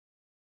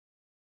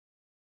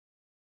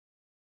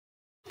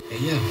Hey,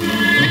 yo. Hey,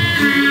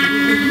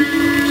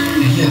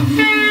 yo.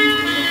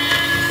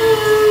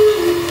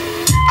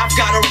 I've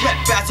got a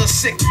rep as a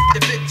sick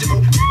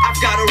individual.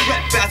 I've got a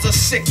rep as a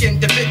sick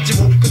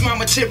individual. Cause my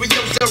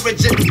material's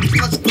original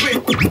plus grit.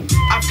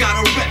 I've got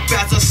a rep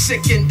as a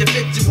sick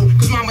individual.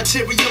 Cause my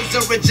material's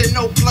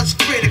original plus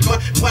critical.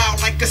 Wow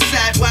like a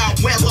savage. Wow,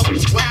 well up.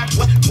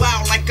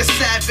 Wow like a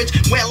savage.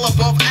 Well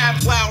above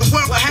average. Wow,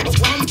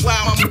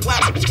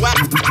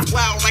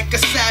 wow like a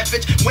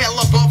savage. Well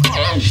above.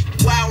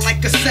 Wow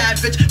like a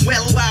savage.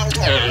 Wow like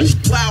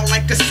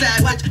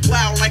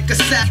a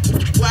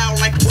savage. Wow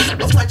like a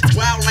savage.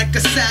 Wow like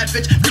a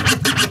savage.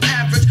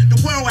 Average. The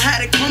world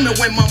had it coming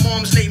when my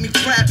mom's named me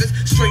Travis.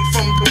 Straight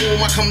from the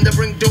womb, I come to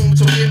bring doom.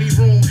 So give me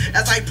room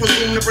as I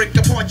presume to break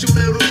apart your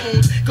little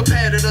wounds.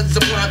 Competitors are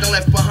blind and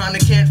left behind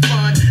and can't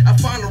find. I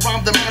find a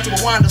rhyme the mind to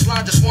rewind this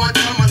line just one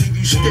time. I leave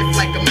you stiff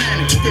like a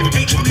mannequin.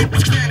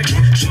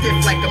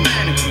 Stiff like a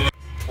mannequin.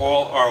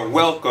 All are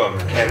welcome,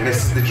 and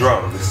this is the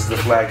drum. This is the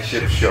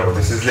flagship show.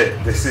 This is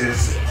it. This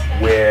is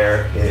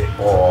where it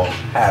all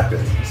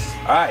happens.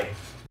 All right.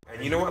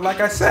 And you know what? Like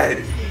I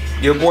said,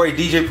 your boy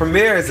DJ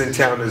Premier is in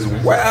town as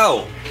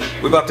well.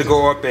 We're about to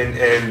go up and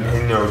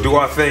you know, do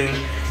our thing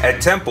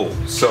at Temple.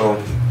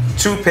 So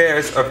 2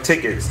 pairs of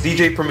tickets.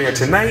 DJ Premier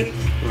tonight,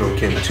 Little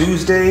Kim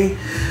Tuesday.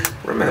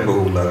 Remember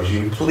who loves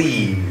you,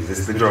 please.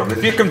 It's the drum.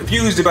 If you're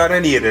confused about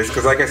any of this,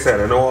 because like I said,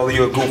 I know all of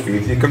you are goofy.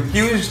 If you're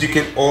confused, you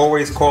can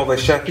always call the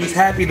chef. He's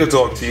happy to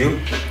talk to you.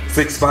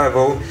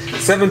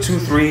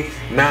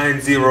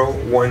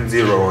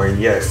 650-723-9010.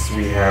 And yes,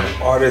 we have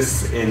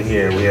artists in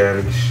here. We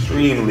have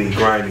extremely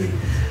grimy,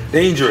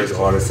 dangerous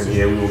artists in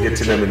here. We will get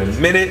to them in a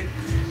minute.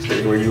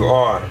 Stay where you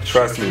are.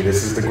 Trust me,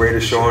 this is the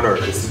greatest show on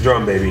earth. This is the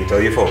drum, baby. Tell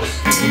your folks.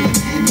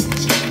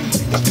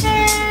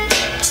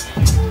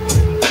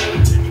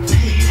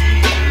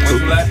 When's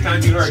the last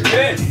time you heard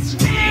this?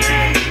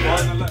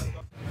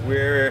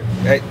 We're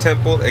at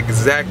Temple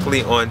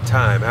exactly on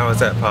time. How is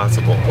that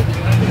possible?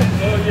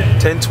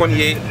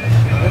 10:28.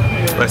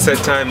 My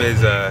set time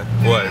is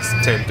was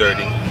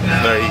 10:30.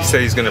 He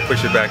said he's gonna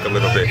push it back a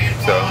little bit.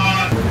 So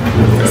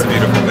that's a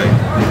beautiful thing.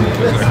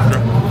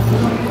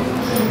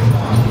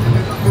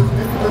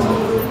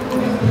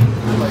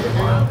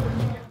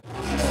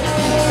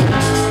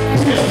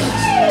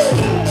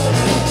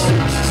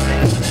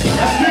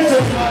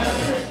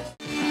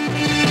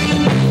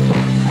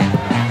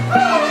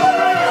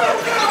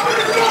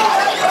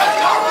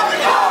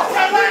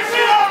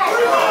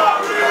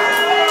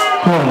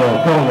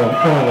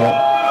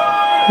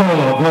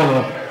 Hold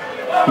up.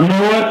 You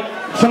know what?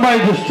 Somebody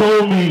just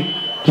told me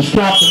to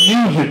stop the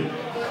music.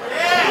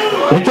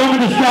 They told me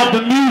to stop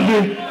the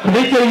music, and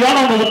they say y'all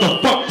don't know what the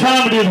fuck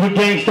time it is with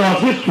Gang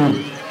Star's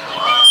history.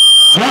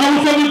 Y'all know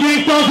what's up with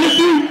Gang Star's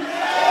history?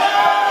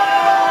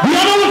 Do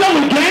y'all know what's up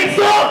with Gang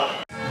Star?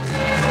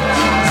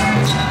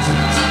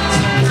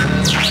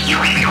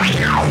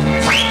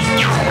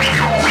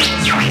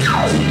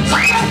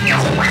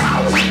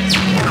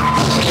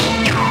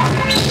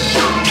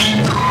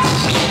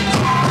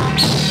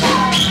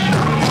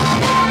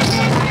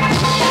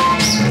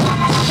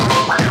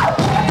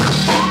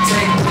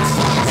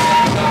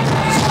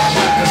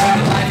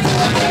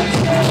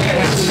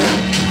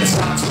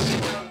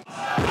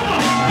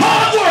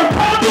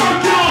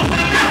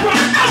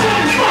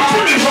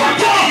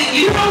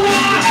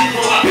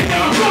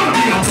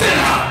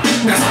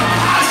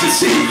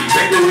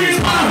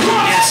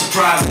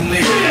 Surprisingly,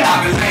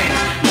 I've been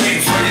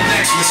waiting for your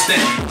next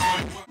mistake.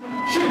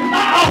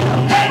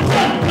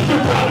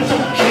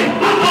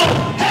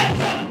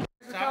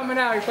 Coming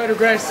out, you played a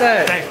great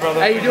set. Thanks,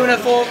 brother. Are you doing a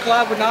full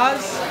collab with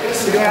Nas?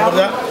 You doing an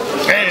album?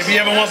 Hey, if he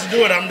ever wants to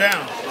do it, I'm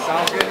down.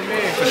 Sounds good to me.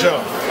 For sure.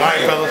 All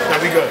right, fellas,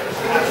 that'll be good. I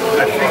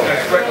think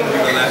that's right when we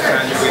were last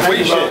time. Where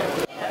you shit?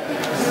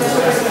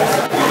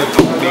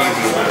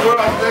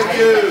 Thank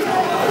you.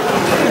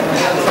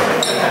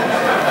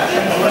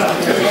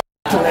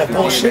 That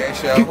bullshit.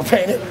 People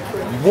painted.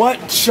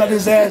 What? Shut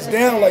his ass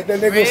down like that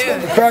nigga was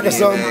smoking crack or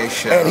something,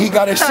 and he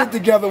got his shit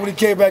together when he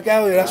came back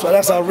out here. That's why.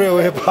 That's how real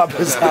hip hop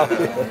is out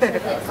here.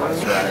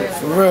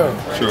 For real.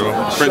 True.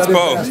 Prince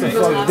Paul.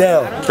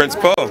 Down. Prince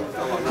Paul.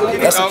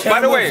 That's a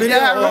by the way,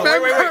 video.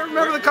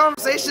 Remember the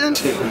conversation?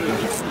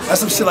 That's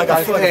some shit like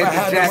I feel like if I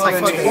had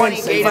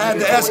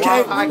the SK,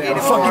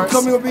 fucking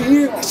coming up in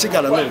here, that shit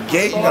got a little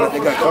gate. They gotta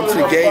come to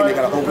the gate, and they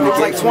gotta open the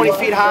gate. Like 20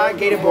 feet high,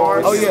 gated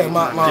bars. Oh yeah,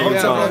 my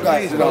hotel room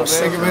got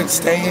cigarette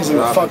stains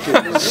and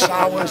fucking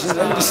showers.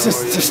 It's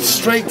just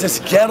straight,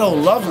 just ghetto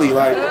lovely,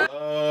 like.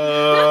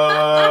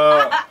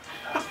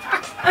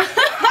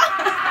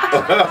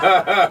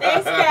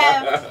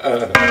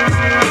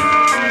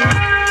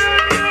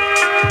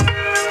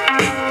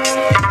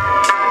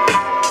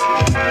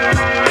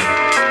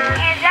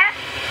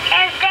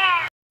 Thanks,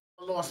 Kev.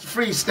 Lost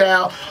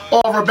freestyle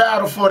or a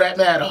battle for that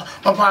matter.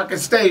 My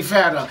pockets stay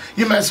fatter.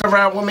 You mess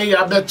around with me,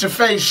 I bet your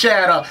face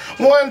shatter.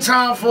 One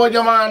time for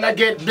your mind, I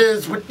get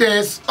biz with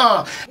this.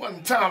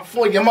 One time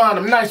for your mind,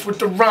 I'm nice with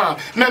the rhyme.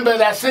 Remember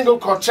that single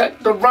called Check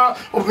the Rhyme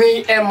with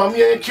me and my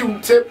man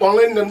Q-Tip on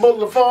Linden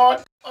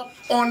Boulevard?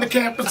 on the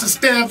campus of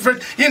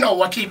Stanford. You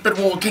know I keep it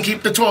walking,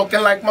 keep the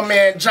talking like my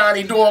man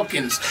Johnny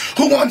Dawkins,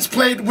 who once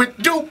played with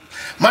Duke.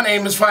 My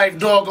name is Fife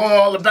Dog, I'm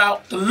all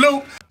about the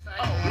loot.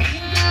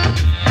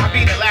 I'll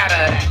be the ladder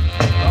of that.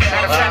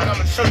 Matter of fact, I'm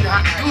gonna show you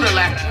how to do the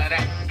ladder of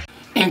that.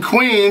 In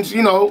Queens,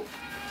 you know,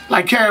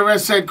 like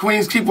KRS said,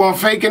 Queens keep on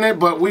faking it,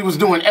 but we was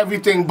doing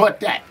everything but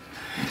that.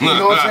 You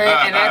know what I'm saying?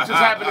 And that just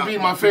happened to be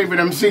my favorite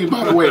MC,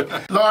 by the way.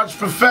 Large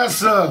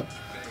Professor,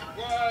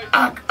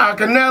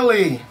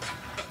 Akinelli.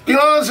 You know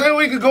what I'm saying?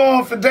 We could go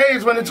on for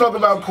days when they talk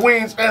about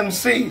Queens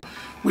MC.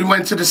 We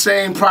went to the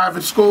same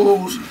private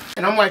schools,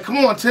 and I'm like, come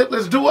on, Tip,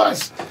 let's do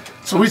us.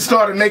 So we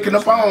started making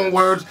up our own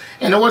words,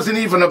 and it wasn't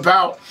even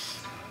about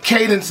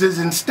cadences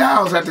and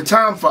styles at the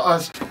time for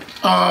us.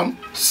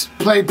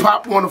 Played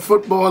Pop Warner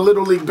football,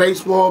 Little League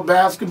baseball,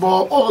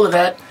 basketball, all of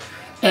that.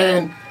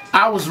 And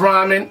I was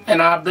rhyming,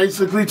 and I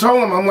basically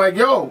told him, I'm like,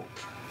 yo,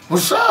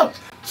 what's up?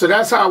 So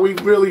that's how we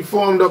really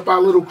formed up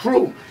our little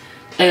crew.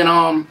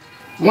 And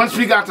once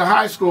we got to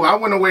high school, I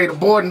went away to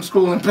boarding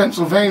school in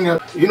Pennsylvania.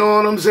 You know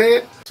what I'm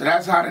saying? So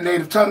that's how the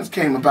Native Tongues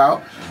came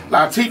about.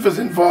 Latifah's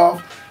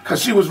involved,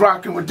 because she was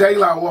rocking with De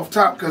La off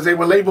top, because they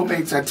were label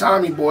mates at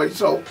Tommy Boy,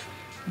 so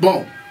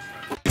boom.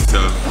 So,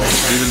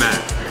 do the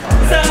math.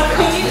 So,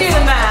 you do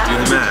the math. Do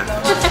the math.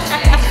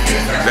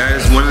 That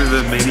is one of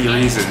the many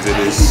reasons it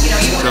is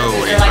so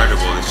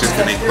incredible. It's just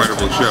an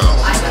incredible show.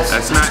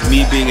 That's not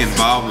me being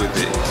involved with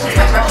it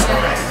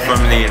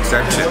from the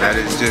inception. That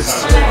is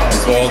just a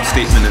bold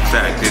statement of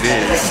fact. It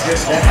is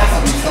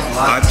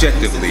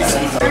objectively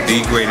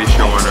the greatest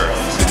show on earth.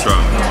 The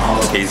drum,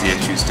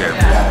 KZSU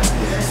Stanford.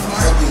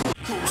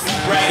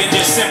 Bragging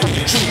just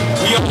simply the truth.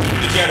 We all in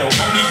the ghetto.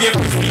 Only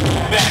difference we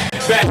back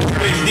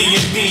with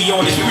D&D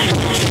on the street.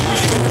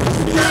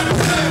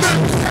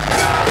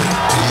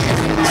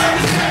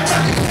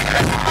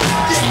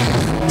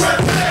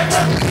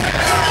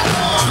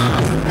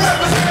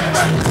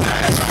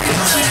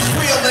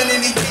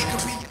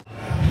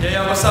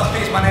 Yeah, what's up,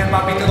 peace? My name is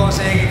Bobby Dillon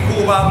saying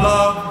Cool Bob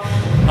Love.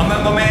 I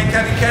met my man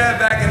Kevvy Kev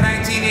back in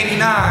 1989.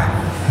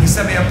 He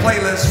sent me a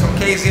playlist from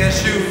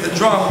KZSU, The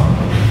Drum.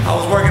 I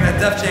was working at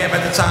Def Jam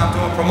at the time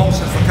doing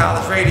promotions for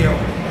college radio.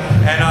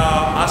 And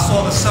I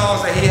saw the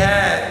songs that he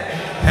had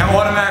and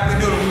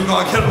automatically knew that we were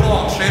going to get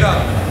along, straight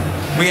up.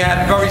 We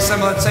had very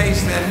similar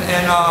taste in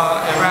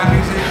rap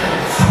music.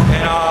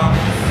 And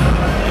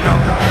you know,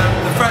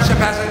 the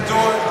friendship has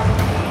endured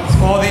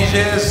all these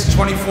years,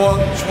 24,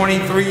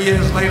 23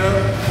 years later.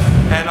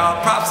 And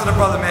props to the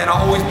brother, man. I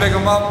always big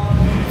him up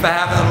for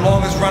having the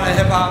longest running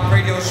hip hop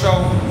radio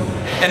show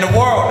in the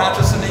world, not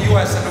just in the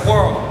US, in the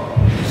world.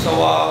 So,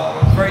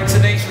 very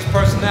tenacious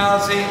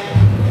personality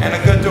and a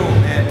good dude,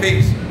 man.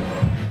 Peace.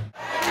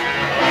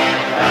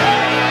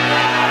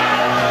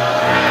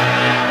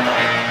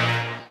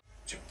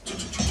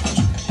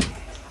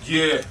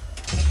 Yeah.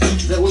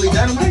 Is that Willie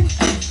Dynamite?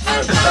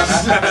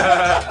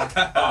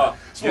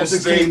 Yes,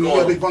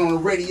 KMEL, Big Fun on the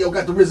radio.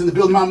 Got the Riz in the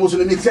building. Mamos in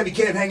the mix. Kevvy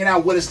Kev hanging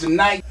out with us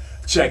tonight.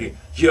 Check it.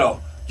 Yo.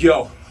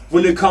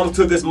 When it comes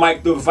to this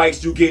mic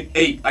device, you get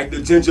ate like the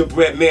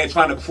gingerbread man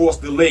trying to cross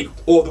the lake,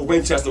 or the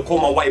Winchester. Call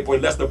my white boy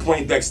Lester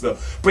Poindexter.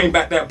 Bring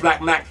back that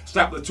black Mac,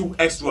 strap the 2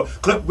 extra.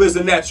 Clip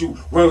whizzing at you,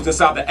 worms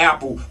inside the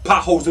apple.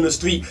 Potholes in the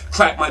street,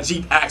 crack my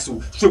Jeep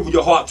axle. Shrivel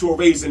your heart to a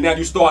raisin, now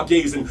you start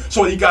gazing.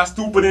 Shorty got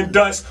stupid and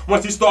dunce.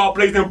 Once you start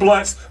blazing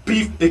blunts,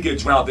 beef, it get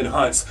drowned in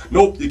hunts.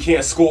 Nope, you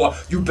can't score,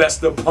 you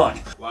best to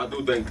punt. Well, I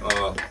do think,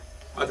 I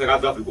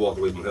definitely walked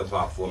away from hip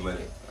hop for a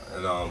minute.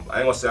 And I ain't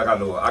gonna say I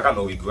got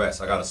no regrets.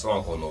 I got a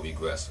song called No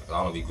Regrets.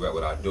 I don't regret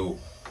what I do.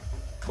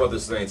 But at the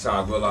same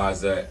time, realize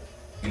that,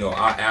 you know,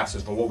 our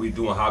absence from what we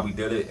do and how we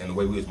did it and the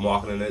way we was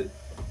marketing it,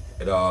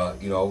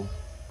 you know,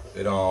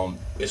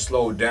 it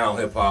slowed down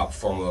hip hop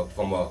from a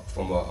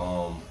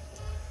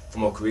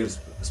creative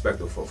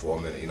perspective for a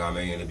minute. You know what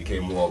I mean? And it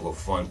became more of a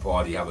fun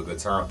party, have a good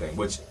time thing,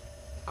 which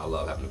I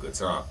love having a good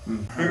time.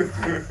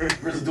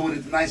 Riz doing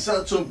it tonight.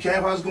 So,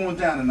 Kev, how's it going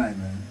down tonight,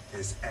 man?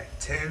 Is at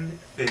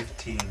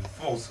 10:15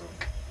 Folsom.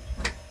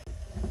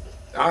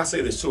 I can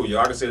say this too, yo.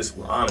 I can say this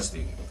with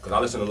honesty, because I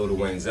listened to Lil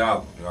Wayne's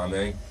album, you know what I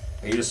mean?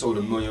 And he just sold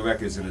 1 million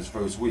records in his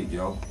first week,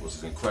 yo, which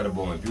is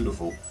incredible and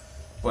beautiful.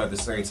 But at the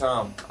same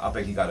time, I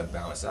think he got a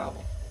balanced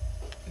album.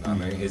 You know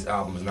what I mean? His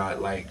album is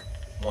not like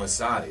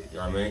one-sided, you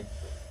know what I mean?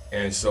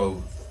 And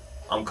so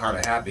I'm kind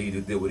of happy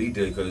he did what he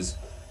did, because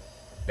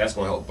that's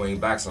going to help bring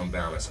back some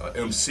balance.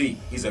 MC,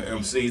 he's an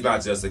MC. He's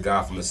not just a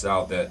guy from the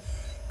South that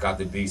got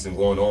the beats and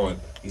going on.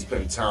 He's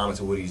putting time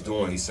into what he's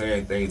doing. He's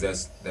saying things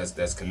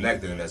that's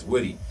connected and that's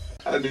witty.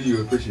 I knew you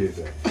would appreciate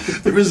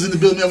that. The Riz is in the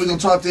building. We're going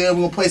to talk to him.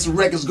 We're going to play some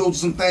records, go to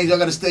some things. Y'all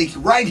got to stay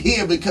right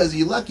here, because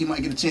you're lucky you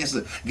might get a chance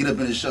to get up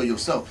in the show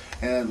yourself.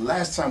 And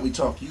last time we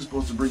talked, you were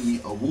supposed to bring me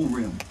a Woo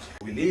Rim.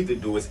 What we need to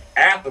do is,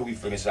 after we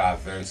finish our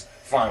events,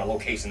 find a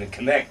location to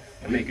connect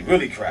and make it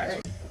really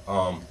crack.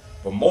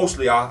 But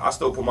mostly, I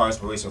still put my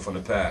inspiration from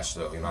the past.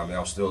 So, you know what I mean?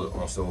 I'm still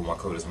with my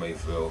Curtis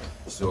Mayfield,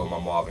 still with my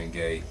Marvin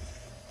Gaye.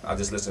 I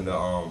just listened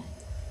to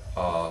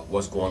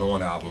What's Going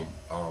On album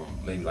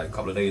maybe like a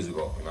couple of days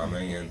ago. You know what I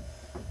mean?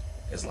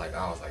 it's like,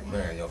 I was like,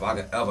 man, yo, if I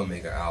could ever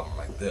make an album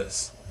like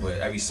this, where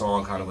every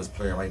song kind of was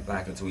playing right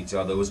back into each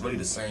other, it was really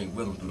the same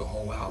rhythm through the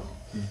whole album.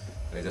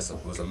 And it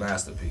was a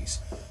masterpiece.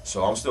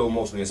 So I'm still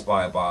emotionally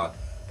inspired by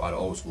the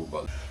old school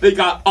brothers. They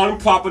got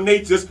improper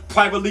natures,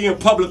 privately and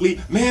publicly.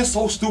 Man,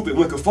 so stupid.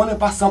 When confronted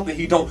by something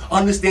he don't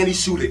understand, he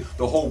shoot it.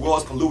 The whole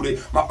world's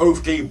polluted. My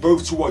earth gave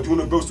birth to a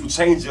universal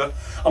changer.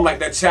 I'm like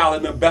that child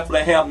in the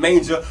Bethlehem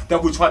manger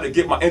that would try to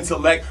get my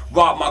intellect,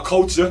 rob my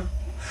culture.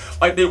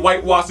 Like they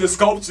whitewashing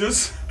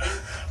sculptures.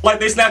 Like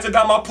they snatching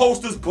down my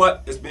posters,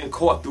 but it's been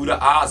caught through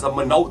the eyes of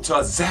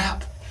Minota.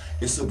 Zap.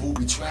 It's a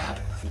booby trap.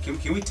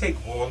 Can we take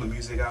all the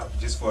music out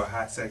just for a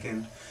hot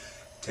second?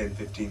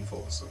 10-15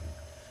 Folsom.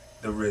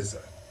 The RZA,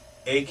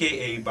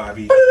 aka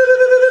Bobby.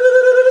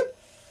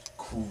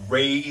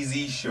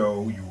 Crazy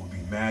show. You will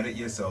be mad at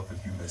yourself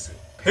if you miss it.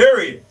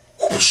 Period.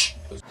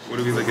 What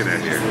are we looking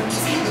at here?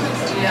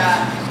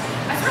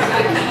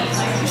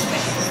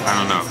 I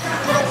don't know.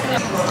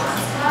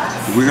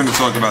 We're going to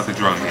talk about the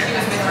drum here.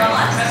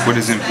 What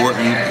is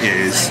important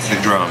is the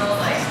drum.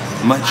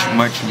 Much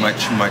more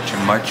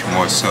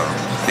so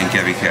than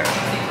Kevvy Kev.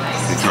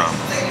 The drum.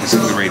 This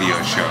is the radio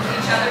show.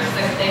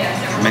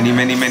 Many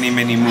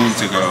moons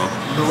ago,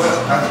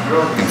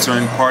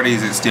 concerned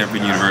parties at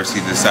Stanford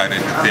University decided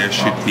that there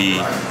should be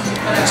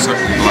a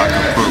certain block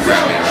of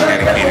programming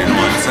dedicated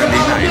on Sunday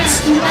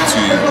nights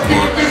to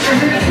quote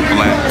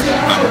black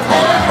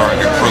unquote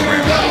target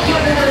programming.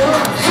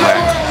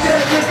 Black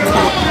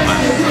quote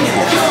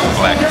unquote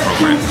black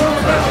programming.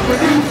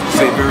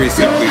 Say very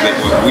simply that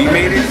what we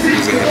made it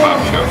was a hip-hop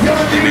show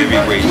in every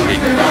way,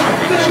 shape, and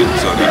function.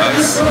 So to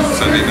us,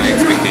 Sunday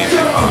nights became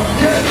hip-hop.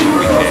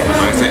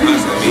 When I say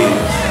us, I mean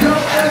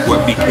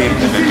what became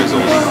the members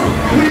only group.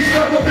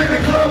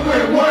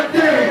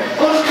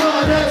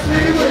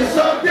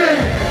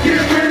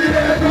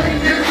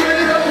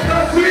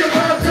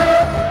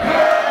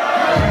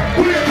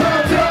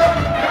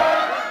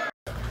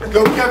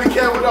 Yo, Kevvy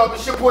Kev, what up?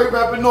 It's your boy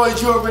Rapping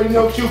Noise. You already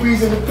know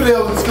QB's in the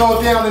building. It's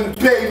going down in the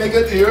Bay,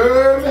 nigga. You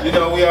heard me? You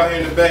know, we out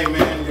here in the Bay,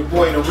 man. Your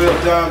boy, the real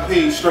Don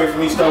P, straight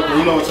from East Oakland.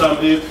 You know what time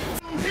it is.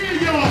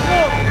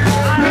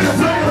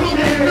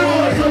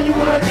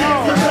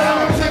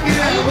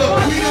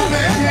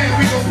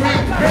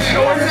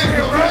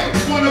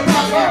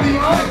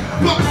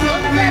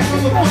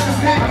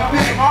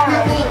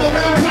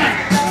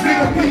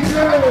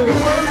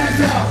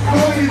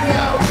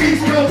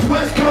 East Coast,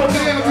 West Coast,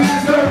 down to the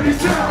dirty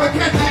south. I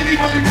can't let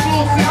anybody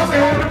fall south.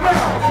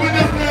 When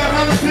up there,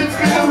 how the pitch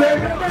go.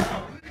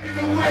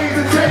 The ways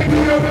to take me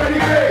already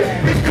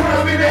made. It's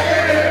crime in the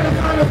air. I'm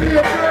trying to be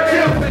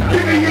afraid.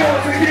 Give me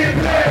yours and get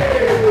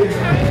paid.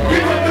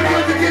 Give up the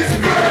guns and get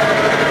sprayed.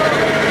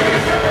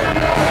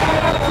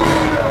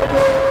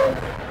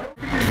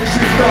 This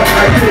shit starts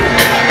like this.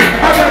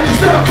 I got you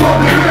stuck on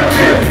the real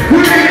shit.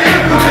 We need an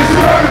infamous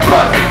word of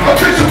us.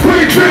 Official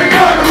pre-drink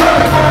on the line.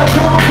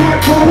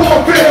 For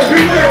warfare,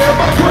 beware of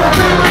my crime.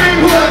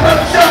 Who have not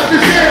shot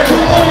this year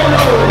for all of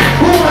them?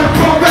 Who want to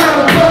throw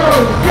battle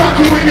blows? Rock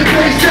you in your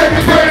face, check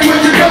your brain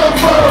with your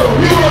gumbo.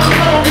 You all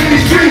alone in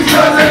these streets,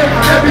 cousin.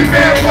 Every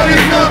man what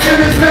he's up in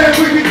his man,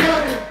 we be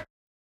done.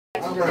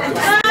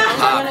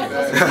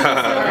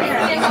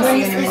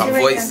 My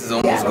voice is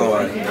almost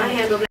gone.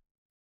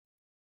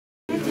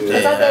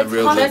 Yeah,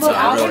 real good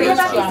time.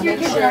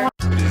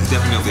 It's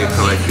definitely a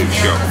collective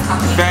show.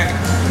 In fact,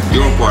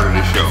 you're a part of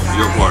the show.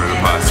 You're a part of the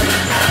posse.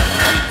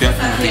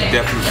 We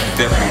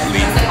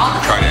definitely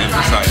try to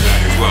emphasize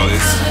that as well.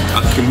 It's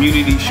a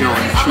community show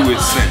in the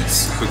truest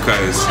sense,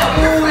 because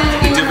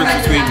the difference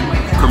between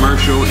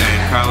commercial and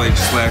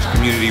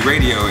college/community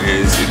radio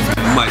is it's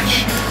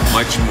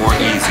much more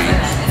easy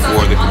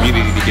for the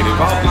community to get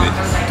involved in it,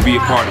 to be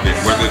a part of it,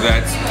 whether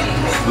that's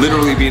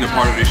literally being a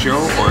part of the show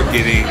or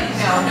getting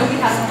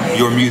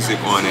your music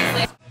on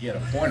air. Get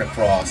a point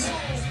across.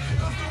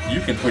 You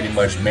can pretty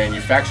much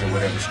manufacture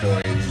whatever story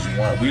it is you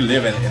want. We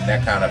live in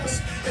that kind of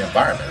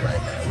environment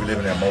right now. We live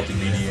in a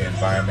multimedia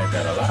environment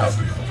that allows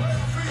people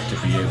to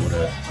be able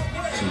to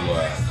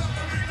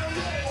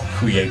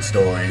create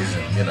stories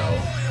and, you know,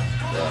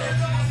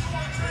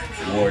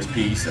 wars,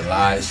 peace, and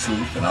lies,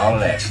 truth, and all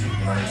of that shit. You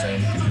know what I'm saying?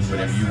 You can do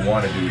whatever you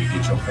want to do to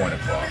get your point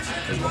across.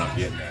 Is what I'm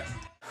getting at.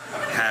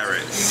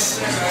 Harris,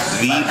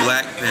 the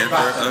Black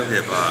Panther of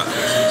hip hop.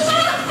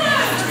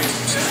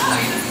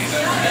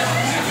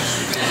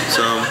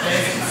 So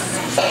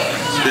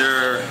there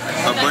are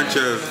a bunch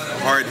of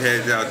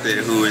hardheads out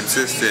there who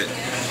insist that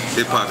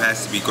hip hop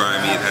has to be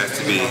grimy, it has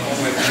to be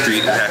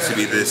street, it has to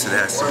be this, it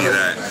has to be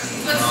that.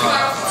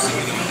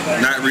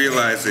 Not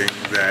realizing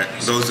that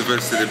those of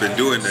us that have been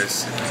doing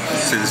this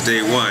since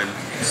day one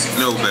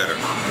know better.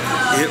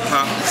 Hip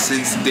hop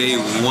since day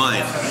one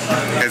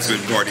has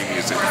been party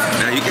music.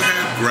 Now you can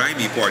have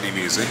grimy party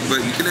music, but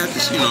you can have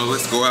this, you know,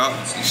 let's go out,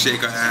 shake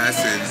our ass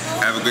and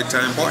have a good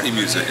time party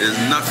music. There's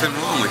nothing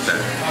wrong with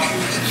that.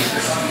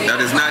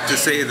 That is not to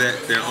say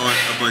that there aren't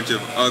a bunch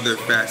of other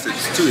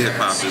facets to hip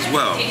hop as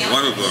well.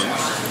 One of them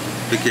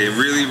became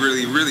really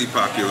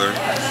popular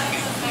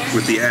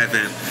with the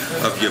advent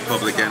of your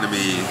Public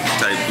Enemy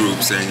type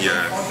groups and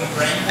your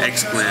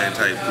X-Clan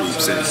type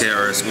groups and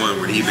KRS-One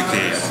when he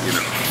became, you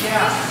know,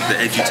 the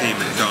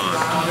edutainment don.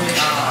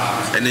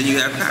 And then you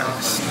have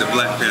Paris, the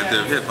Black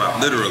Panther of hip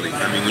hop, literally.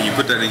 I mean, when you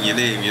put that in your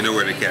name, you know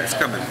where the cat's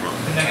coming from.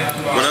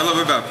 What I love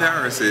about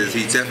Paris is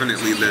he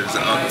definitely lives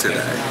up to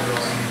that.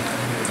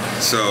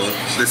 So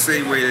the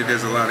same way that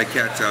there's a lot of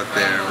cats out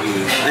there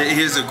who,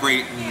 here's a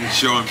great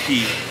Sean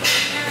P.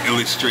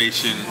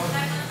 illustration.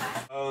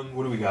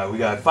 What do we got? We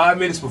got 5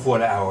 minutes before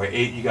the hour.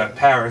 8, you got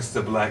Paris,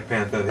 the Black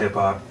Panther of hip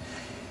hop.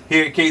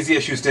 Here at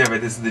KZSU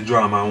Stanford, this is the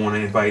drama. I want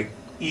to invite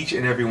each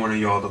and every one of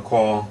y'all to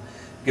call.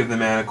 Give the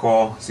man a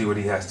call, see what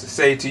he has to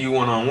say to you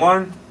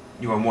one-on-one.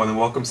 You are more than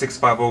welcome.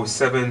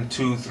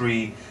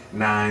 650-723-9010.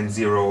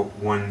 I'm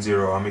going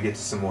to get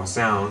to some more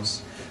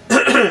sounds.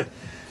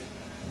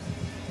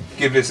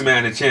 Give this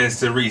man a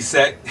chance to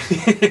reset.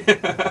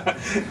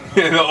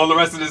 All the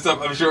rest of this stuff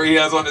I'm sure he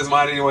has on his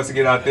mind and he wants to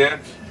get out there.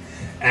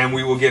 And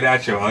we will get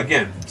at you.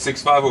 Again,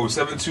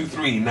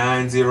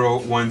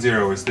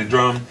 650-723-9010. It's the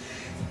drum,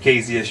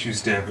 KZSU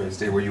Stanford.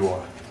 Stay where you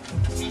are.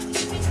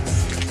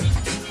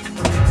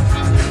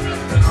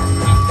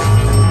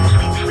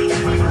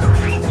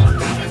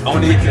 I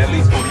want to get to at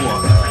least one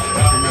more.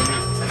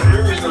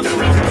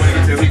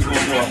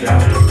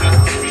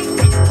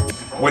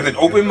 With an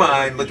open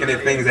mind, looking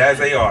at things as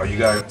they are.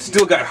 You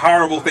still got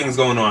horrible things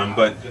going on,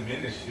 but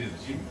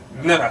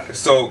no.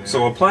 So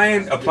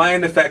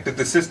applying the fact that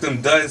the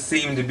system does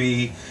seem to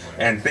be,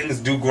 and things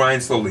do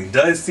grind slowly,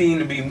 does seem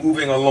to be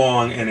moving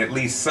along in at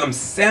least some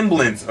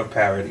semblance of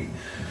parity.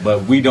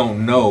 But we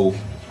don't know.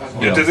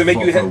 Does it make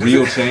you for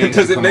real change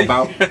to come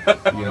about?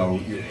 You know,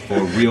 for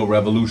real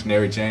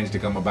revolutionary change to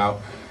come about,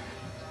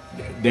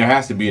 there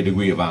has to be a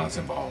degree of violence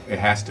involved. It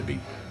has to be.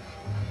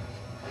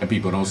 And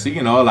people don't see.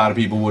 You know, a lot of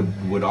people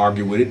would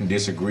argue with it and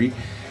disagree.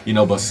 You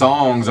know, but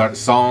songs are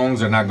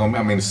not going.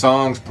 I mean,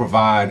 songs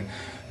provide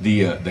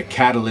the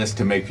catalyst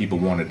to make people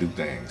want to do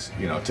things.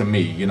 You know, to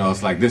me, you know,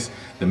 it's like this.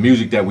 The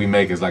music that we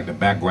make is like the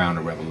background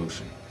of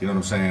revolution. You know what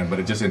I'm saying? But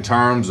it just in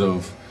terms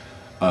of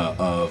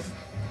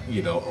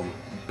you know,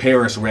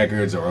 Paris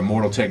records or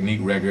Immortal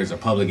Technique records or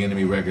Public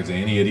Enemy records or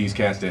any of these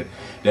cats that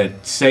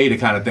say the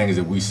kind of things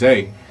that we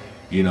say,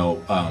 you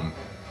know,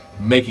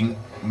 making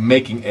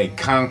a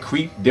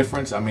concrete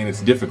difference. I mean,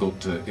 it's difficult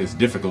to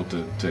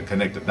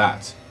connect the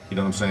dots. You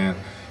know what I'm saying?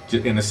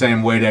 In the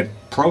same way that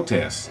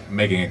protests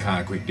making a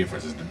concrete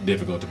difference is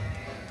difficult to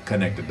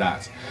connect the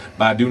dots.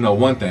 But I do know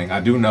one thing. I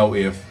do know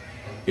if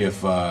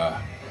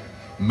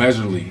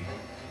Measurely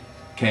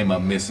came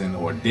up missing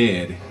or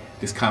dead,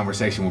 this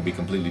conversation would be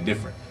completely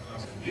different.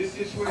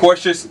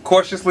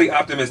 Cautiously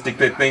optimistic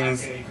that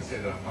things.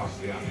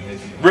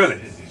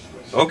 Really?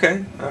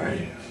 Okay. All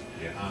right.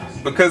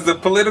 Because the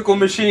political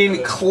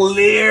machine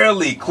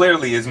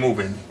clearly is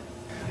moving.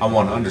 I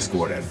want to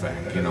underscore that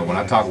fact. You know, when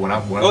it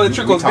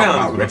trickles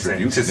down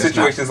to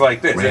situations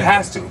like this. It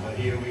has to.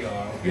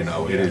 You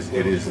know, it is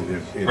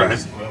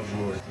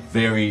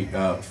very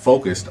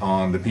focused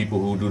on the people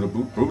who do the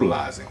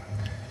brutalizing.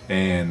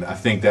 And I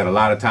think that a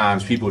lot of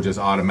times people just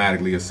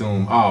automatically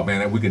assume, oh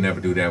man, we could never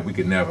do that. We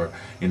could never,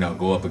 you know,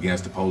 go up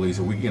against the police.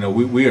 Or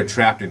we are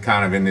trapped in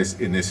kind of in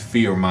this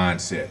fear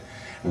mindset.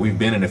 We've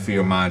been in a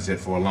fear mindset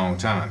for a long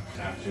time.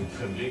 To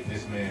convict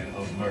this man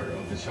of murder,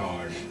 of the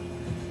charge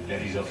that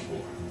he's up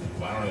for.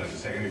 Well, I don't know, that's a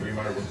second-degree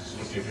murder.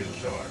 What's the official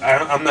charge?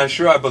 I'm not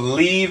sure. I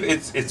believe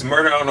it's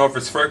murder. I don't know if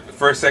it's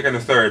first, second, or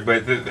third.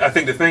 But I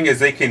think the thing is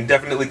they can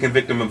definitely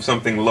convict him of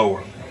something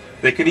lower.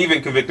 They could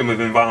even convict him of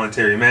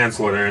involuntary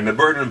manslaughter, and the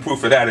burden of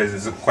proof for that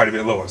is quite a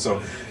bit lower.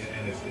 So,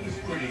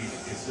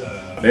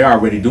 they're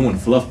already doing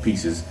fluff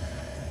pieces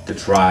to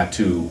try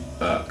to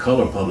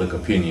color public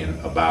opinion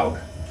about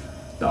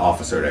the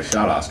officer that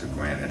shot Oscar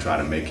Grant and try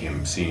to make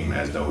him seem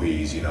as though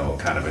he's, you know,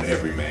 kind of an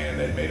everyman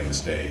that made a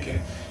mistake, and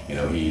you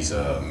know he's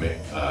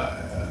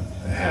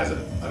has a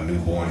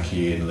newborn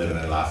kid living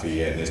in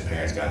Lafayette and his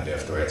parents got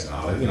death threats and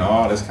all that, you know,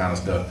 all this kind of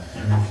stuff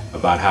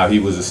about how he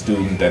was a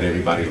student that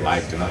everybody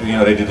liked, and you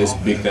know they did this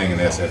big thing in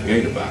SF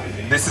Gate about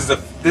it. This is the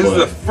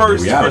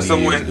first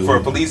for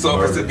a police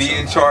officer to be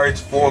in charge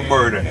for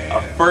murder.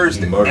 A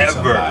first ever.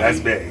 That's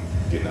big.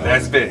 You know,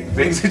 that's big.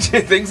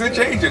 Things are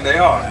changing. They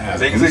are.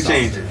 Things are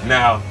changing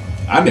now.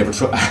 I never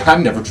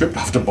tripped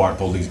off the BART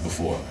police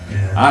before.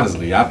 Yeah.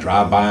 Honestly, I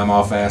drive by them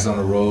off ass on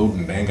the road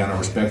and they ain't got no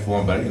respect for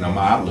them. But you know,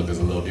 my outlook is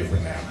a little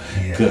different now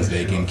because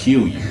they can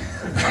kill you.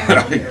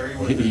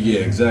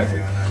 Yeah,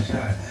 exactly.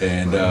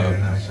 And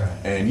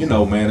you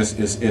know, man,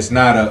 it's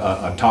not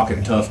a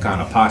talking tough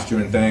kind of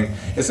posturing thing.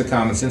 It's a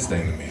common sense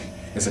thing to me.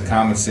 It's a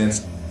common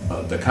sense,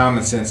 the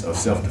common sense of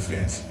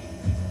self-defense.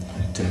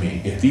 To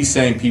me, if these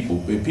same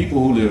people, if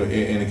people who live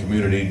in the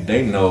community,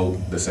 they know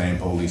the same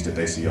police that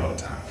they see all the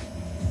time.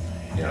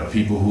 You know,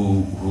 people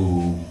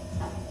who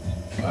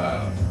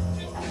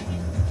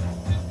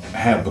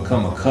have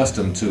become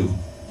accustomed to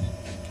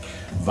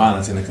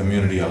violence in the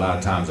community a lot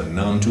of times are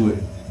numb to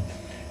it,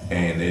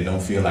 and they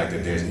don't feel like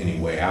that there's any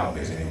way out,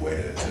 there's any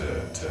way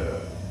to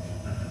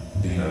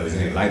you know, there's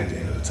any light at the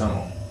end of the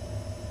tunnel.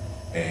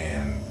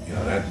 And You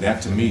know,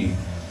 that to me,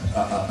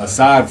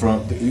 aside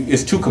from,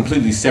 it's two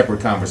completely separate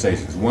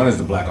conversations. One is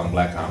the black on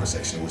black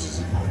conversation, which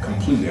is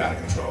completely out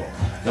of control.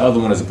 The other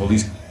one is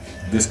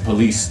this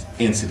police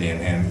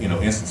incident and, you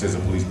know, instances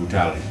of police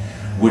brutality,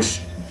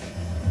 which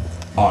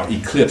are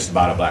eclipsed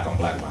by the black on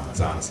black violence,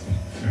 honestly.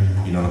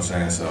 You know what I'm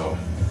saying? So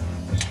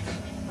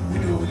we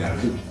do what we gotta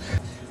do.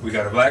 We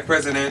got a black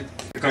president.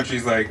 The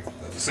country's like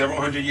several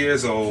hundred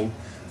years old.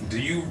 Do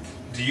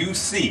you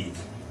see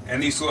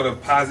any sort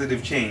of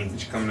positive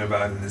change coming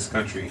about in this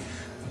country?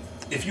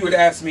 If you would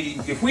ask me,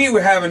 if we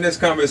were having this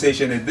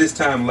conversation at this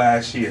time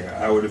last year,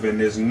 I would have been,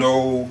 there's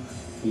no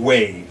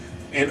way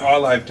in our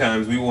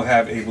lifetimes we will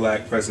have a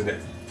black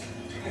president.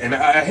 And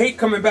I hate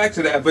coming back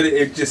to that, but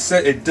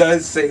it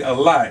does say a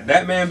lot.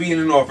 That man being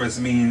in office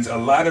means a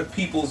lot of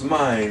people's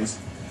minds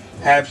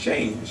have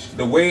changed.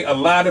 The way a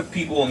lot of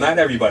people, not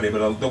everybody,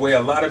 but the way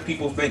a lot of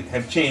people think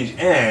have changed.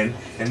 And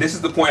this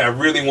is the point I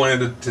really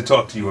wanted to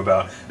talk to you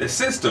about. The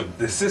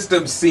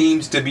system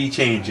seems to be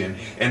changing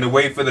in the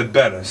way for the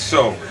better.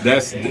 So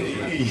that's,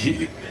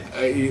 you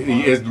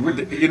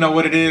know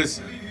what it is?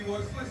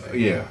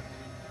 Yeah.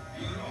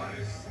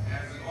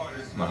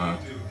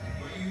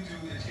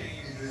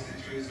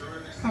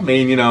 I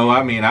mean, you know,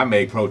 I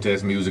make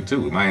protest music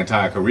too. My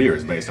entire career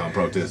is based on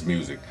protest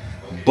music.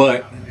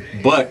 But,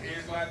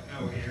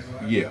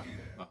 yeah.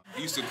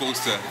 You're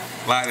supposed to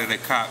lie to the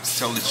cops,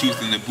 tell the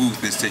truth in the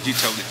booth. Instead, you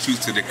tell the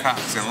truth to the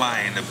cops and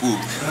lie in the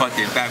booth.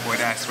 Fucking backward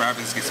ass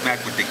rappers get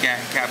smacked with the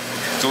cap.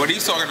 So what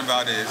he's talking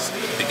about is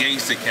the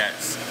gangster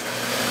cats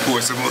who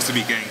are supposed to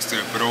be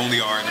gangster, but only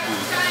are in the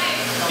booth.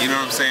 You know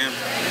what I'm saying?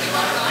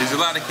 There's a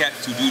lot of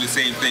cats who do the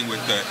same thing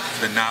with the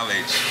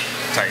knowledge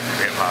type of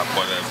hip-hop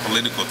or the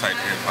political type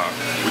of hip-hop,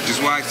 which is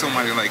why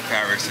somebody like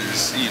Paris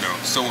is, you know,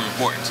 so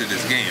important to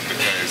this game,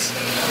 because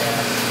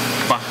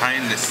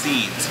behind the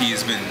scenes he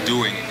has been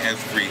doing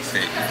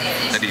everything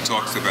that he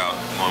talks about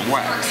on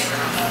wax.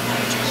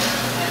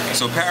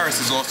 So Paris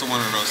is also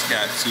one of those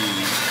cats who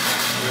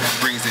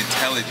brings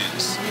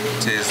intelligence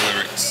to his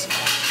lyrics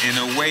in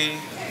a way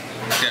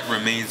that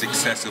remains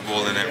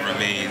accessible and that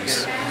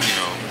remains, you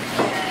know,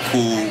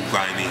 cool,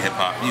 grimy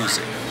hip-hop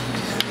music.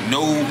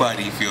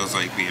 Nobody feels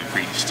like being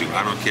preached to.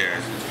 I don't care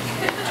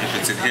if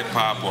it's in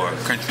hip-hop or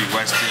country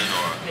western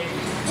or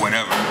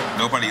whatever.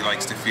 Nobody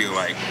likes to feel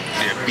like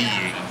they're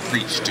being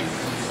preached to.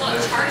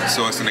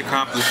 So it's an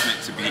accomplishment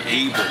to be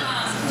able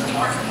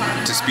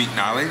to speak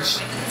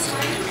knowledge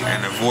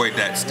and avoid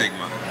that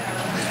stigma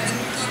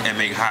and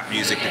make hot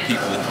music that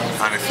people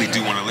honestly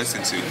do want to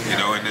listen to, you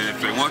know, and then if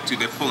they want to,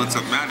 they're pulling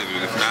something out of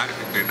it. If not,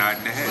 they're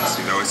nodding their heads,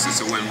 you know, it's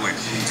just a win-win.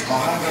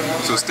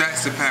 So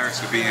stats to Paris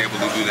for being able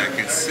to do that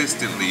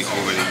consistently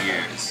over the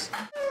years.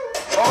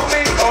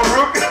 Only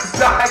Oruka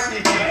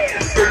Saki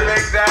could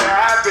make that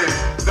happen.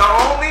 The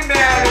only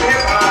man in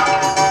hip-hop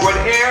with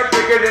hair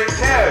bigger than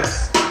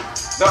Kev's.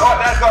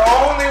 That's the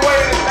only way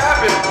this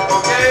happened,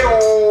 okay?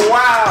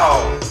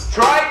 Wow.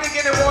 Tried to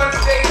get him on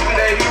stage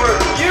today, he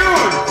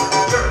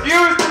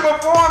refused to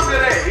perform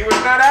today. He was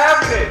not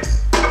having it.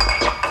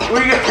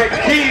 We got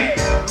Keith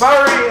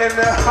Murray in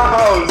the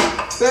house.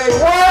 Say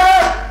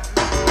what?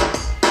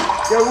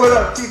 Yo, what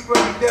up? Keith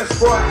Murray, that's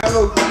for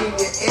LOD in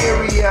your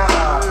area.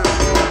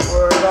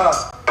 Word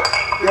up.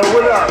 Yo,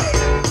 what up?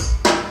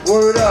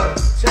 Word up.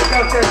 Check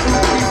out that new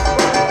Keith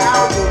Murray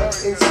album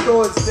in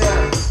stores now.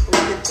 Go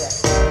get that.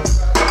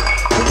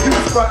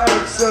 Produced by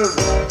Eric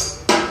Server.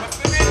 What's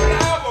the name of the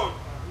album?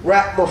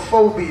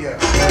 Rapmophobia.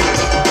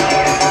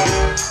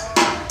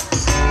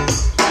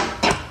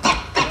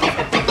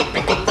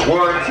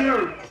 One,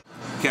 two.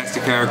 Cast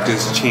of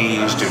characters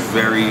changed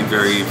very,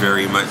 very,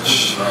 very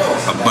much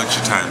a bunch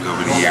of times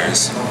over the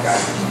years.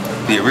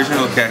 The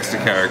original cast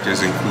of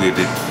characters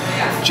included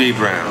Jay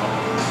Brown,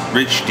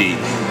 Rich D,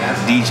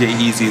 DJ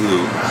Easy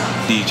Lou,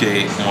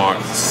 DJ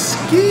Mark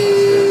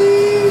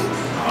Ski,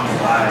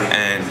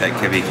 and that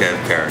Kevvy Kev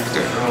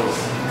character.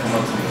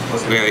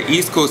 We had an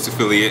East Coast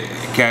affiliate,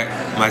 cat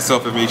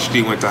myself and Rich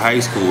D went to high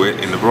school with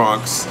in the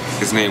Bronx.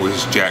 His name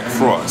was Jack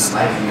Frost,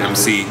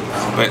 MC.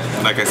 But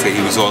like I said,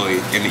 he was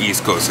only in the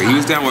East Coast. So he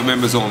was down with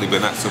members only,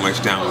 but not so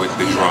much down with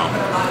the drum.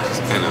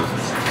 Kind of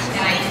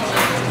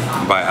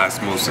by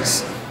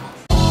osmosis.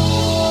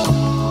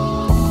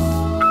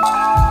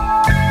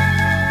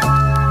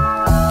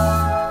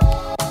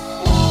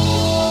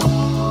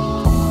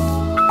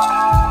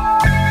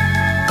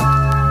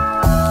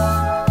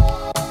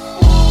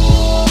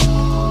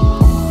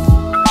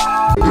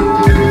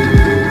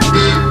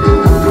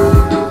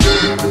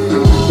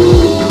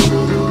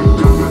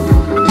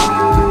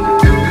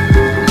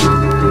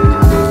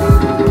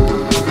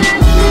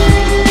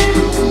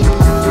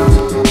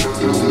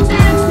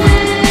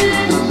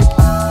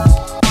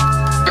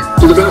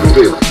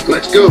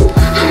 Let's go.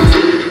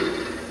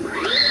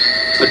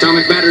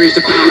 Atomic batteries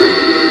to power.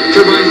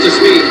 Turbines to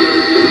speed.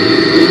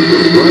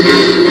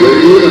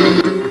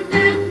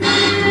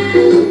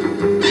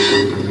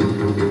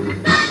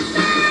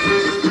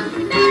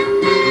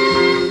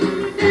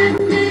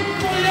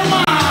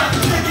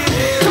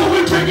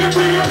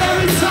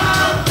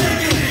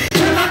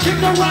 Can I kick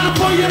around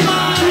for your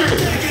mind?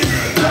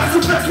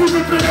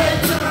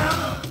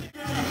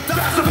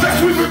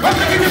 I'm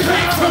taking it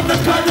back from the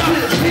gutter.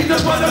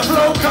 Peanut butter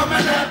flow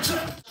coming at you.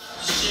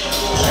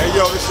 Hey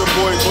yo, this your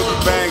boy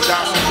Boogie Bang,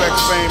 Flex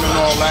fame and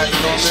all that, you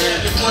know what I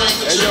mean?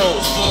 Hey yo,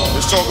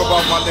 let's talk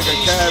about my nigga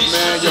Kev,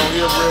 man. Yo,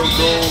 he a real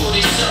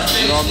dude.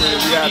 You know what I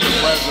mean? We had the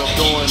pleasure of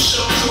doing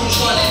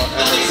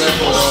an event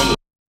with him.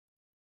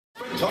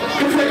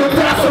 Take a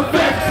pass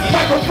effect,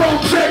 microphone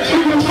check,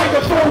 you a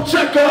microphone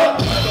checker.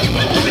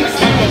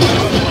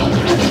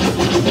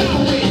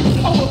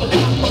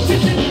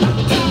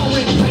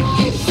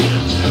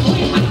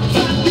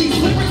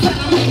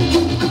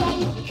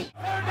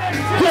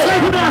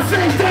 When I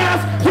say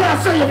dance, when I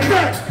say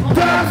effects,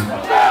 dance,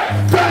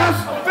 dance.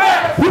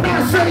 When I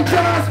say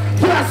dance,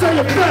 when I say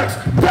effects,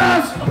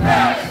 dance.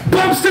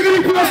 Bum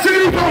stickity, boom.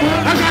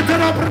 I got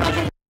that up.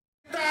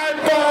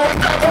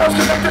 Bones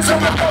connected to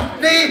my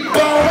knee,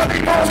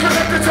 bones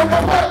connected to my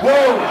butt.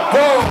 Whoa.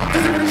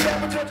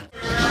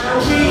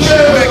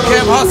 Man,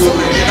 Kev hustling,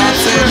 you know what I'm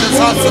saying? Just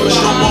hustling,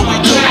 doing what we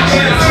do.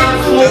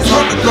 Just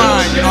on the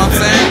grind, you know what I'm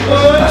saying?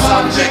 That's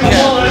how we make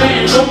Kev.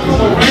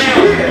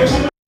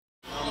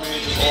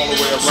 All the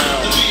way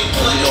around.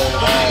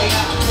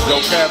 Yo,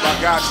 Kev, I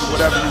got you.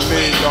 Whatever you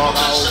need, dog,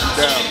 I'll hold you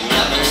down. You know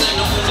what I mean?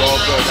 It's all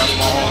good. That's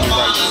my homie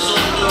right there.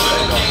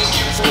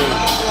 It's cool.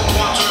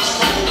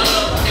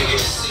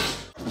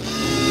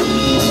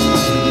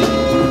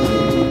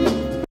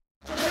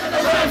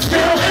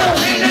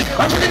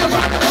 I'm thinking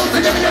about the hoes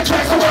and giving a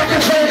track so I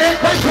can train it.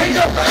 Like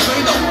Reno,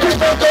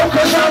 keep on go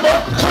cause I'm a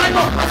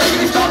primer. I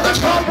think he's on the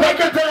pump like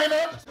a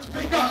diner.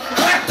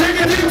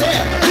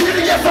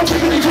 Diggity, yes, I'm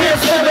diggity,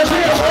 yes, and I'm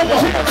here,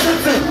 homo.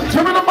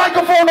 Give me the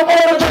microphone, I'm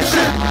all of this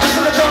shit. This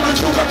is the drum and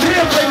truth, I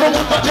can't play with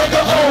my nigga,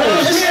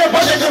 yeah,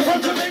 my nigga from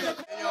Jamaica.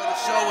 The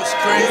show was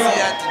crazy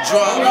at the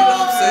drum, you know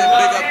what I'm saying?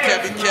 Big up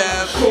Kevvy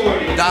Kev,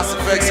 DOS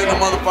in the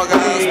motherfucker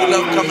house. We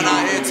love coming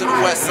out here to the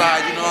west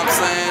side, you know what I'm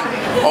saying?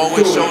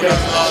 Always showing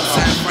us love,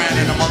 San Fran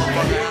in the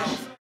motherfucker house.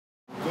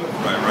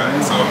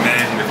 Right. So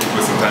man, if you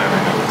put some time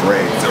in it,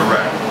 great. It's a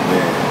wrap.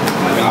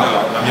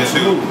 I'm your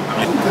dude.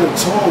 We could have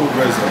told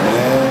RZA,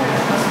 man.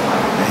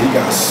 And he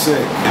got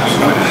sick. He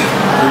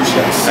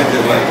got sick.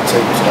 They had to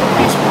take him to the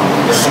hospital.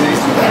 As soon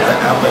as he got that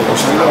outlet,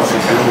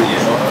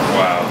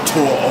 wow.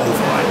 Tore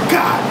over. Like,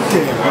 God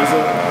damn,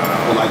 RZA.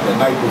 But like the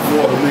night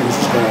before, the niggas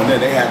was going in.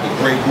 They had the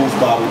Grey Goose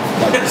bottle,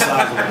 like the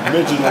size of a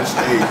midget on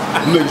stage.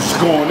 The niggas was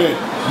going in.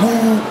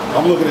 Woo!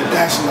 I'm looking at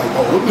that shit like,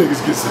 oh, them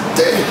niggas get some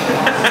dick.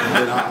 And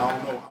then I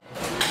don't know.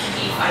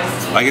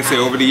 Like I said,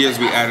 over the years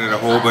we added a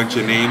whole bunch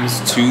of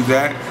names to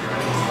that.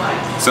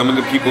 Some of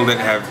the people that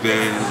have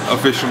been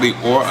officially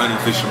or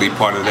unofficially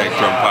part of that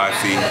drum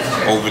posse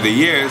over the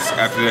years,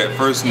 after that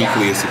first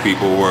nucleus of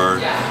people, were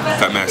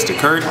KUTMASTA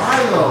Kurt,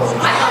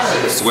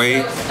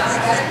 Sway,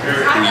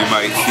 who you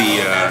might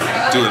see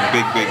doing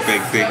big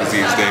things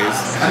these days.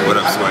 What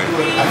up, Sway?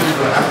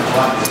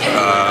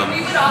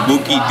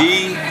 Mookie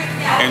D,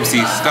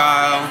 MC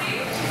Style,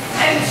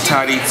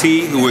 TODD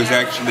T, who was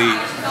actually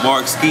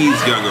Mark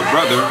Ski's younger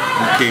brother,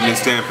 who came to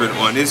Stanford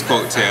on his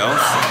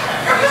coattails,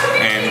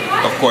 and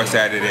of course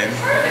added in.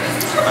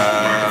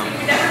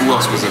 Who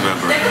else was a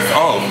member?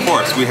 Oh, of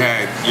course, we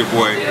had your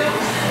boy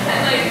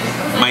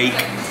Mike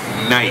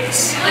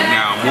Nice.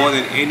 Now, more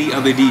than any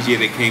other DJ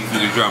that came through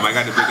the drum, I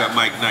got to pick up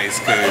Mike Nice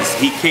because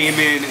he came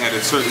in at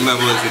a certain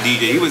level as a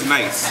DJ. He was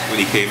nice when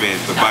he came in,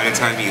 but by the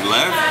time he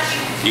left,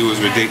 he was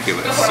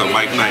ridiculous. So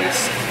Mike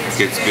Nice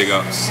gets big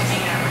ups.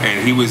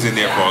 And he was in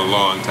there for a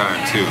long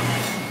time too.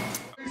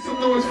 Make some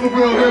noise for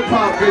real hip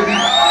hop, baby.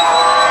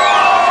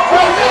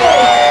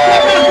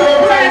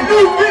 Brand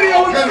new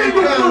video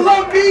for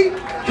Lumpy.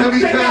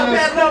 Kevvy Kev,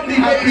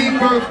 happy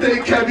birthday,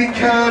 Kevvy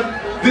Kev.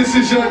 This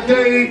is your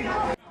day.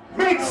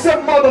 Make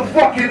some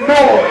motherfucking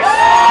noise.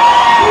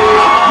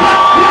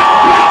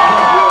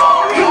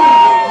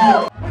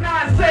 When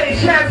I say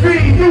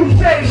Kevvy, you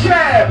say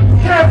Shab.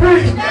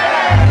 Kevvy.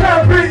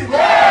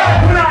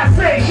 When I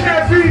say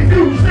Kevvy,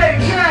 you say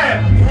Shab.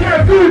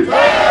 Kevvy.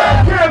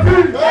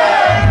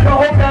 Yo,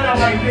 hold that up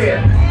right there.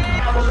 I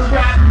was a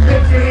rap,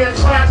 lift your hands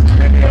clap,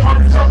 and your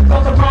arms up,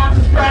 on the rhymes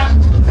and strap.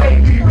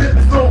 Baby, this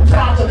is no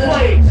time to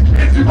play.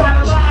 If you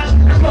ride a line,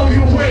 it blow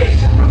you away.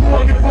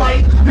 Before you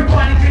fight, your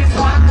body gets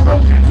hot.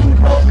 Don't get too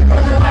close,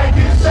 because your life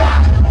gets shot.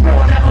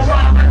 Don't ever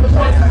rhyme like the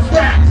poisonous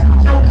rap.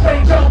 Don't play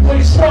dumb when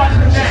you started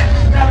the match.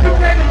 Now if you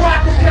play the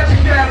rock with Kevvy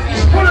Kev,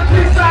 put a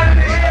piece out in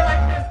the air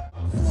like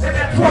this. And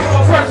that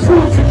 12 fresh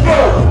foods you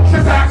flow.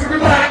 Sit back and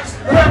relax,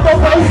 grab the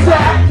whole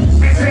side.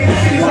 Maintain the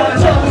keys on the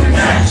television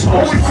match.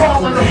 Always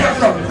calling the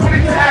pressure,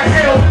 putting your hat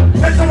hill.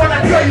 Listen when I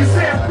tell you,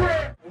 Sam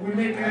Fred. We're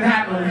making it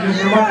happen, we're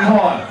just running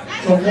hard.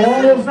 So for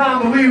all those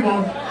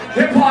non-believers,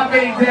 hip-hop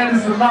ain't dead,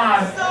 it's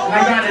alive. And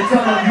I gotta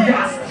tell them, you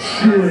got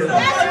shit.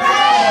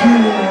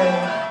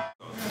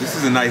 This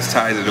is a nice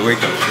tie to the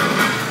Wake Up Show.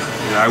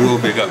 And I will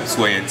big up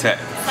Sway and Tech.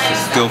 It's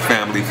still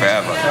family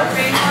forever.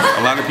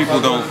 A lot of people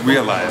don't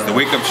realize the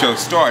Wake Up Show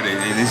started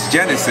in its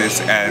genesis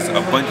as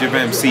a bunch of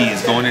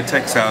MCs going to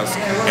Tech's house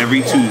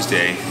every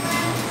Tuesday,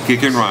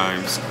 kicking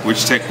rhymes,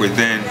 which Tech would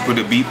then put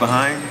a beat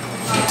behind,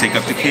 take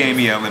up to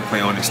KMEL and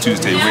play on his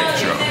Tuesday Wake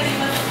Show.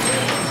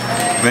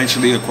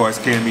 Eventually, of course,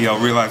 KMEL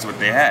realized what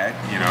they had,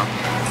 you know.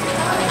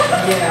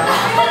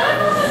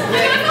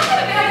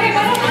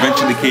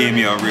 Eventually,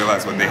 KMEL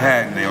realized what they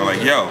had, and they were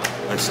like, yo,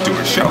 let's do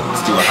a show.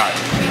 Let's do a hot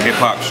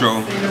hip-hop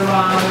show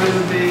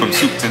from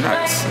soup to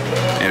nuts.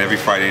 And every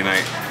Friday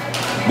night,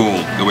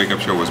 boom, the Wake Up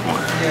Show was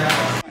born.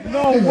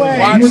 No way.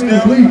 Watch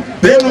them.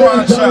 Then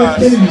watch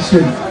us.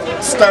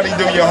 Study,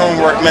 do your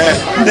homework, man.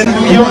 Then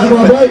do your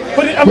homework.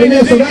 But I mean,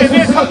 is there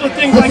a couple of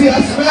things like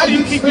how do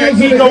you keep your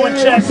ego in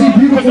check?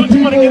 Because don't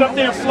you want to get up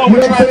there and flow and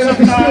try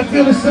sometimes,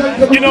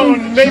 you know,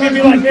 and maybe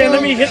be like, man,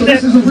 let me hit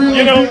that,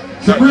 you know.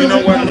 So, you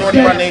know what, Lord,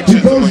 by nature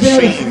is a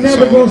machine,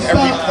 so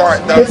every part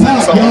does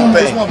its own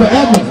thing.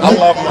 I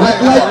love my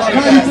part.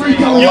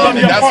 You love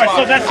your part,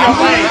 so that's your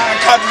way. I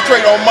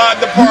concentrate on my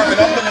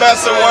department. I'm the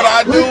best at what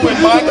I do in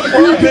my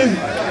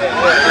department.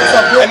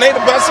 And they the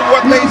best at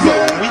what they do.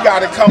 We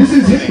gotta come to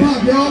me.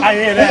 I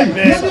hear that,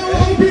 man.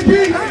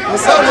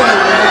 What's up,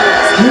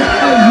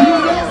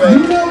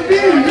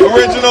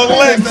 original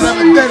list.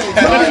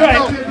 That's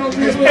right.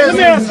 Hey, let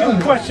me ask you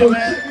a question,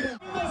 man.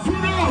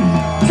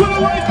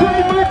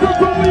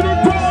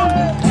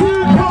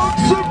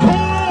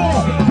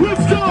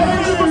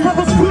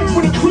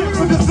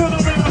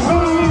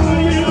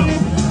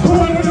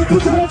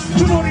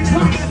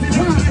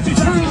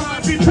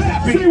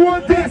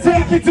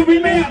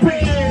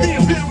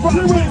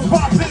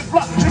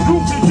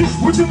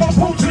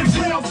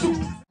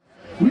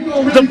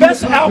 The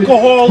best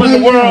alcohol in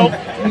the world,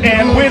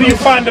 and where do you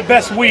find the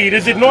best weed?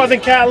 Is it Northern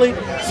Cali,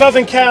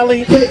 Southern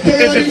Cali? Is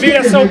it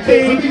VSOP?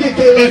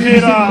 Is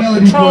it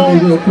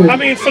Patron? I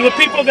mean, for the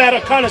people that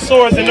are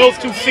connoisseurs in those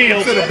two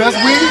fields. The best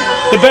weed?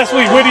 The best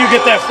weed, where do you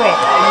get that from?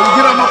 You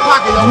get out my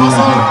pocket,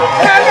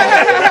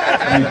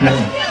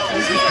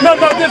 No,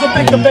 there's a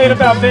big debate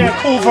about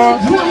Vancouver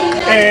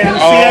and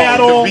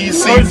Seattle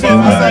versus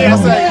I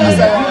say,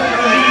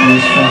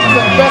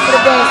 best of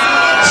the best.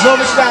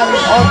 Northern Cali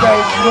all day,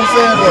 you know what I'm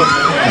saying? But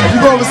if you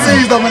go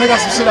overseas though, man, they got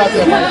some shit out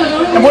there, man.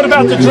 And what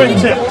about the drink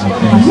tip? Is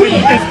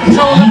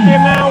Patron up there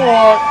now,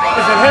 or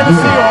is it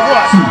Hennessy, or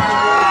what?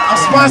 I'm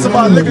sponsored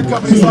by a liquor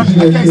company, so I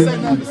can't say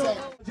nothing.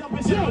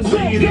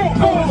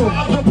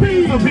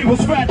 People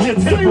scratch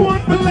it. Say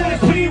what the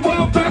last people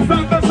that's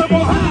not the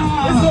simple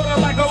high. It's sort of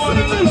like I want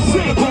to little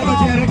shit.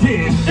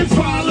 It's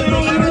 5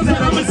 little letters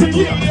that I'm missing.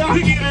 Yeah,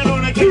 we get it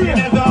on the kid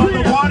and the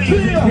other party.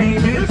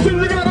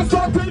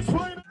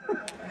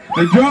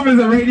 The Drum is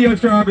a radio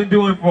show I've been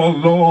doing for a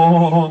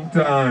long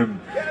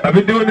time. I've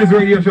been doing this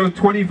radio show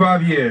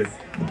 25 years.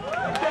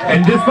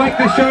 And just like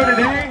the show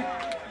today,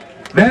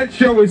 that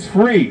show is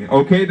free,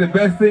 okay? The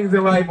best things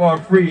in life are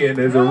free, and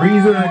there's a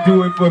reason I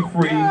do it for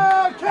free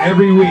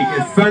every week.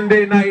 It's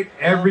Sunday night,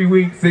 every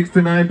week, 6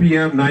 to 9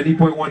 p.m.,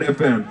 90.1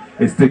 FM.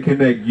 It's to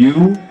connect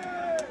you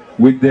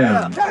with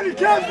them.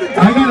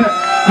 I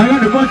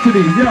got a bunch of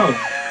these, yo.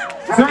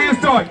 Serious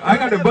talk, I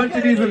got a bunch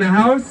of these in the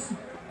house,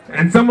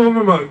 and some of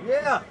them are...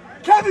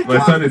 My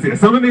son is here.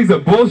 Some of these are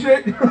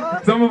bullshit.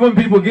 Some of them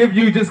people give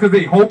you just because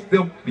they hope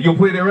you'll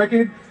play their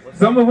record.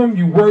 Some of them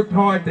you worked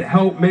hard to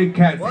help make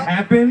cats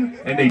happen,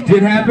 and they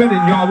did happen,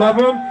 and y'all love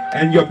them,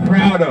 and you're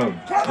proud of.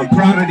 I'm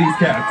proud of these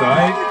cats,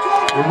 alright?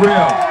 For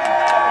real.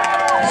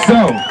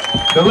 So,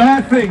 the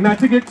last thing, not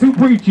to get too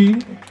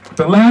preachy,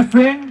 the last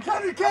thing,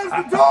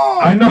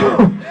 I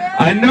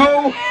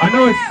know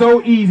it's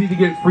so easy to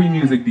get free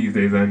music these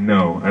days, I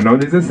know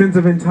there's a sense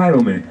of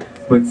entitlement,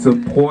 but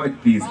support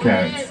these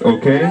cats,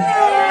 okay?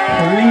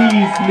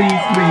 Please.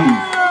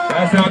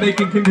 That's how they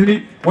can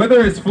continue,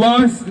 whether it's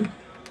Floss,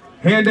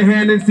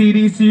 hand-to-hand and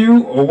CDs to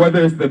you, or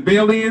whether it's the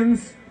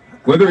Balians,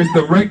 whether it's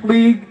the Rec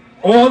League,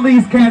 all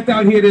these cats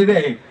out here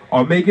today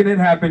are making it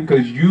happen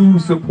because you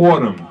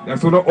support them.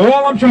 That's what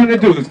all I'm trying to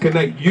do is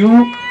connect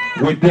you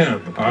with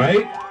them,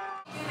 alright?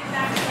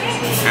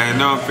 And I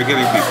know I'm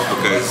forgetting people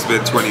because it's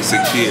been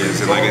 26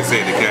 years, and like I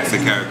say, the cats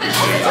and characters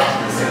change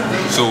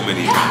so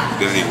many times.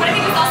 But anyway,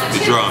 the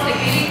Drum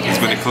has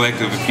been a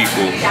collective of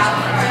people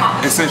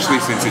essentially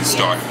since it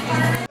started.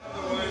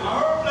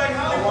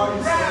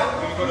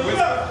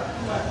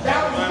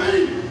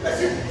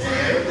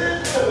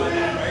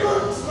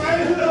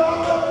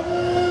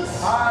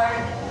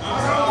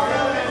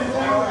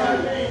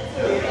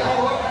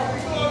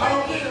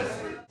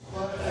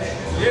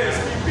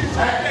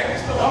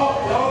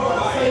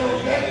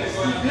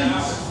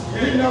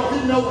 He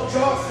know what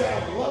y'all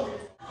sound. Love it.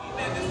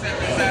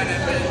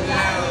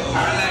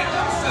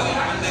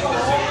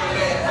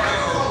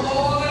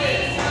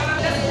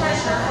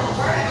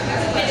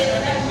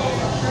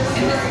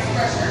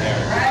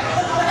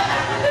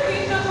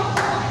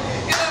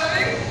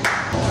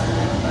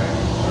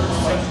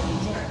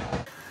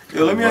 Yo,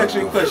 let me ask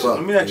you a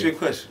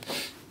question.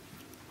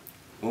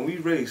 When we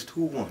raced,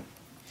 who won?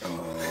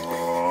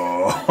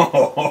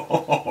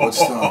 What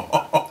song?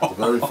 The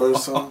very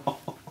first song?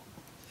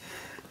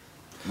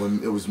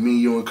 When it was me,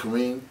 you, and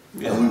Kareem,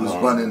 and we was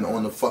running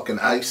on the fucking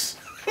ice.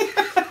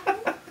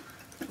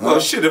 Well,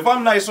 shit, if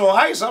I'm nice on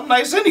ice, I'm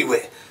nice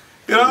anyway.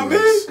 You know what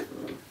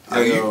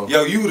I mean?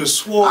 Yo, you would have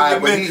swore,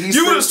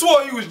 you would have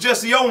swore you was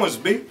Jesse Owens,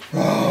 B.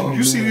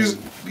 You see these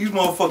These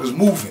motherfuckers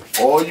moving.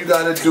 All you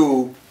gotta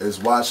do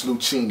is watch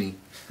Lucchini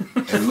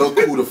and look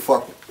who the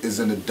fuck is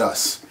in the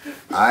dust.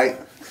 Alright?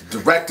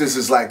 Directors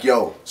is like,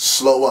 yo,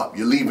 slow up.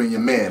 You're leaving your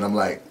man. I'm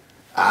like,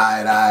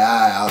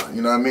 alright.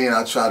 You know what I mean?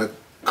 I try to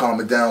calm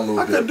it down a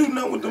little bit. I couldn't do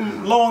nothing with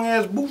them long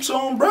ass boots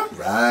on, bro.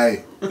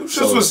 Right. Them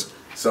shits was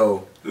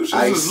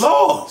ice, was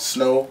long.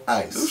 Snow,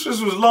 ice. Them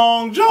shits was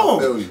long John.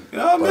 I feel you. You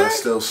know what I But mean? I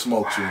still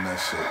smoked you in that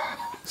shit.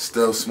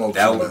 Still smoked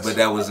you in that But shit.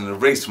 that wasn't a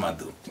race, my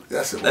dude.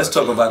 Yes, it Let's was.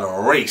 talk about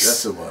a race.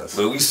 Yes, it was.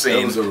 But we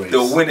saying It was a race.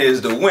 the winner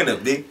is the winner,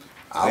 big.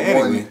 I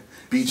won.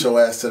 Beat your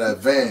ass to that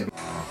van.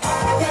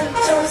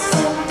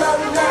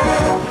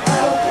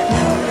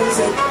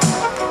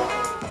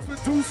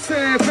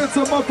 It's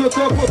a mother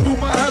dog will through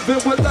my heaven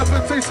with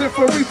levitation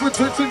for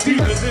reproduction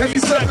demons. And he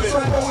said it's a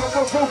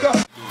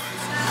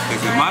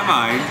Because in my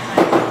mind,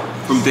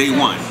 from day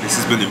one, this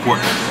has been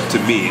important to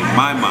me. In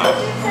my mind,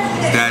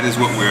 that is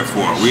what we're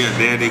for. We are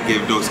there to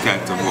give those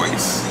cats a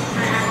voice.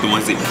 The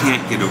ones that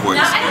can't get a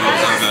voice.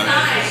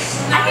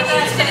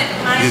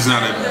 There's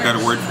not a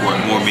better word for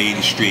it, more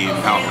mainstream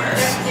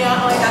outlets.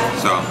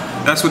 So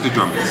that's what the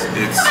drum is.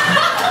 It's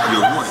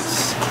your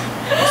voice.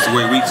 It's the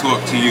way we talk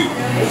to you.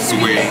 It's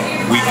the way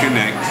we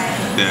connect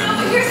them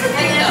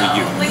with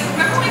you.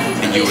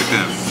 And you with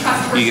them.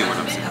 You get what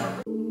I'm saying?